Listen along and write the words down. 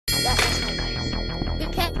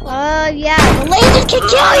Yeah, the lasers can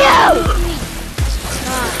kill you!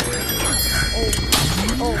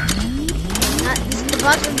 The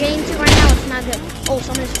box we're getting to right now, it's not good. Oh,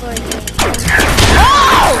 someone is exploring here. Oh!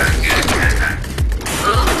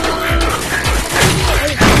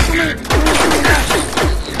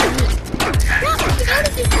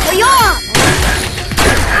 Oh, yeah!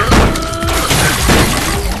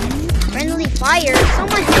 Friendly fire.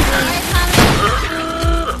 Someone hit me.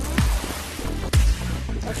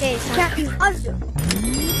 Okay, so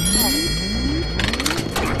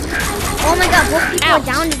oh my god, both people are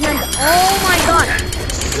down. Oh my god.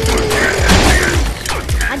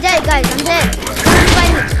 I'm dead, guys. I'm dead.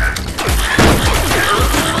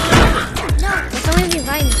 Someone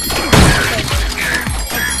revive me.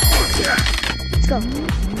 Okay. Let's go.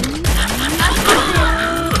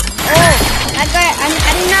 Oh, that guy. I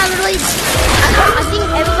did not really. I think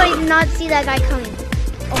everybody did not see that guy coming.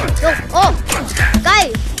 Oh,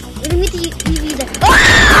 guys. We need to use that.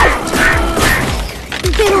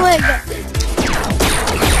 Get away.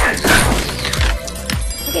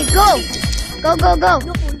 Okay, go. Go.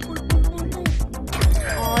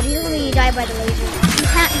 Oh, these are gonna die by the laser. You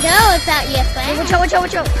can't go without your friend.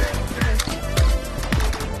 Watch out.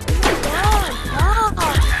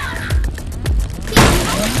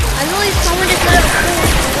 I really someone just got a gun.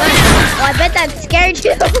 Oh, I bet that scared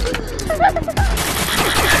you.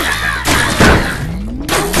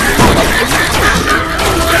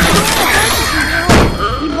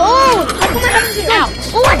 Oh, how come I haven't seen that?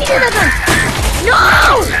 Oh, I needed that gun. No!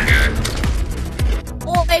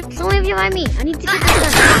 Oh, babe, someone revive me. I need to get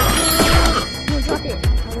this gun. No, drop it.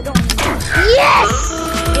 Yes!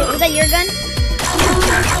 Wait, was that your gun?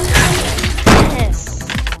 Yes.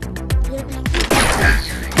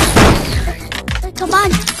 Come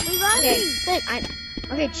on.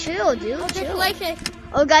 Okay, chill, dude. Chill.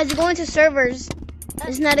 Oh, guys, we're going to servers.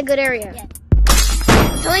 This is not a good area. Yeah.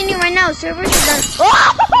 I'm telling you right now, servers are done.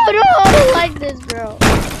 Oh, no, I don't like this, girl.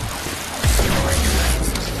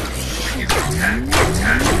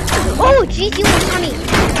 Oh, jeez, you were coming. I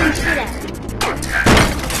didn't see that.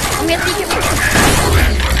 I'm gonna take it.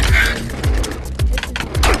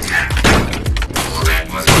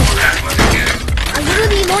 I'm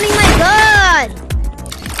literally loading my gun.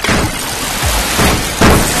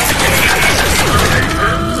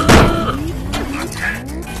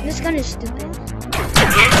 This gun is stupid.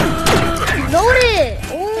 Load it!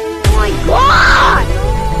 Oh my god!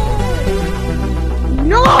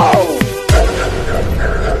 No!